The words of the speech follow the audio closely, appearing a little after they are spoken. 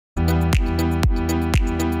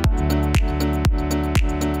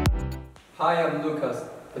Hi, I'm Lucas.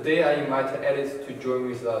 Today I invited Alice to join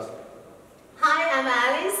with us. Hi, I'm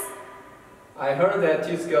Alice. I heard that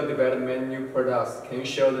Tscale developed many new products. Can you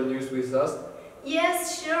share the news with us?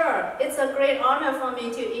 Yes, sure. It's a great honor for me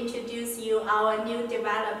to introduce you our new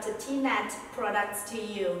developed TNET products to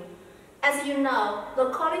you. As you know, the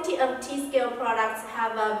quality of Tscale products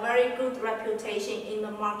have a very good reputation in the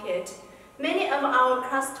market. Many of our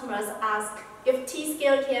customers ask if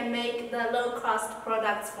Tscale can make the low-cost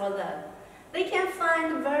products for them. They can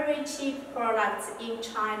find very cheap products in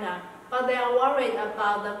China, but they are worried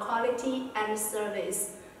about the quality and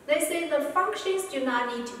service. They say the functions do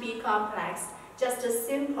not need to be complex, just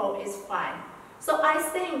simple is fine. So I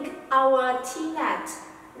think our TNET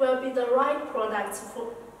will be the right products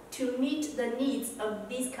to meet the needs of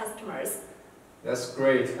these customers. That's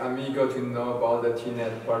great. I'm eager to know about the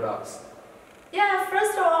TNET products. Yeah,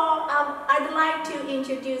 first of all, I'd like to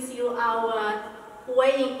introduce you our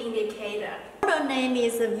weighing indicator. The model name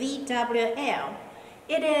is VWL.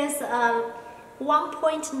 It is a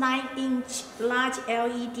 1.9-inch large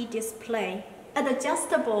LED display at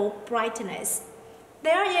adjustable brightness.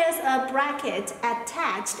 There is a bracket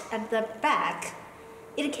attached at the back.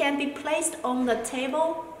 It can be placed on the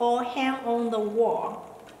table or hang on the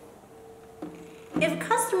wall. If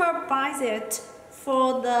customer buys it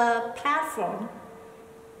for the platform,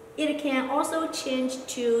 it can also change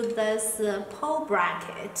to this pole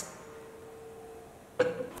bracket.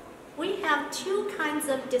 We have two kinds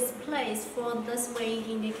of displays for this weighing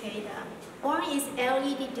indicator. One is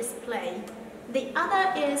LED display. The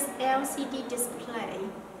other is LCD display.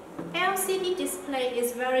 LCD display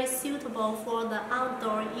is very suitable for the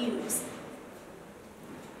outdoor use.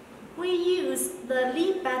 We use the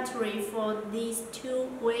lead battery for these two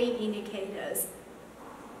weighing indicators.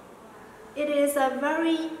 It is a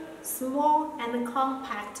very small and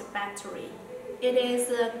compact battery. It is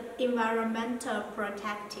environmental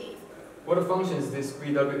protective. What functions this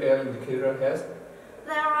VWL indicator has?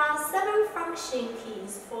 There are 7 function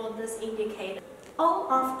keys for this indicator.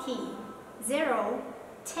 On-off key, 0,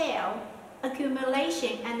 tail,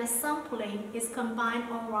 accumulation and sampling is combined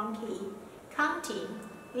on one key, counting,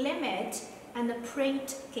 limit, and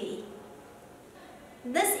print key.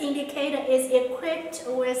 This indicator is equipped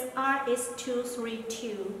with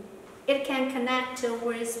RS232. It can connect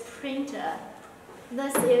with printer.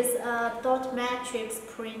 This is a dot matrix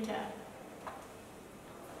printer.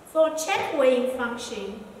 For check weighing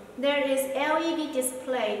function, there is LED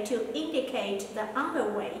display to indicate the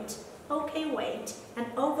underweight, OK weight, and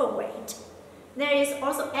overweight. There is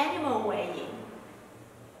also animal weighing.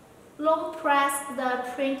 Long press the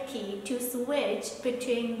print key to switch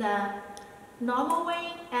between the normal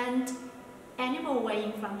weighing and animal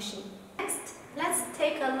weighing function. Next, let's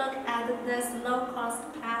take a look at this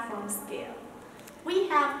low-cost platform scale. We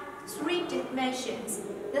have 3 dimensions.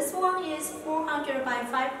 This one is 400 by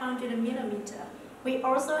 500 millimeter. We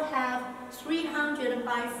also have 300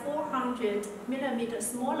 by 400 millimeter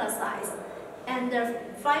smaller size and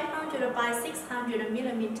 500 by 600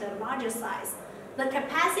 millimeter larger size. The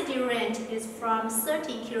capacity range is from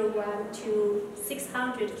 30 kg to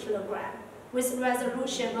 600 kg with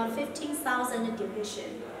resolution of 15,000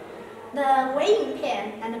 division. The weighing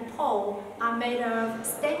pen and pole are made of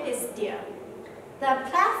stainless steel. The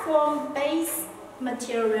platform base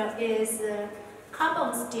material is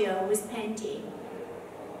carbon steel with painting.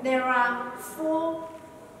 There are 4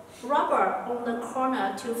 rubber on the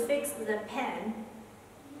corner to fix the pen,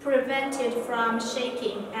 prevent it from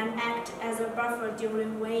shaking and act as a buffer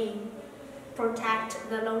during weighing, protect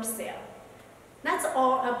the load cell. That's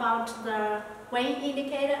all about the weighing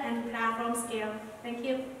indicator and platform scale. Thank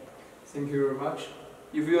you. Thank you very much.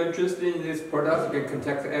 If you are interested in this product, you can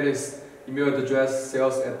contact Alice. Email address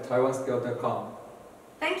sales@taiwanscale.com.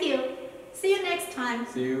 Thank you. See you next time.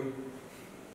 See you.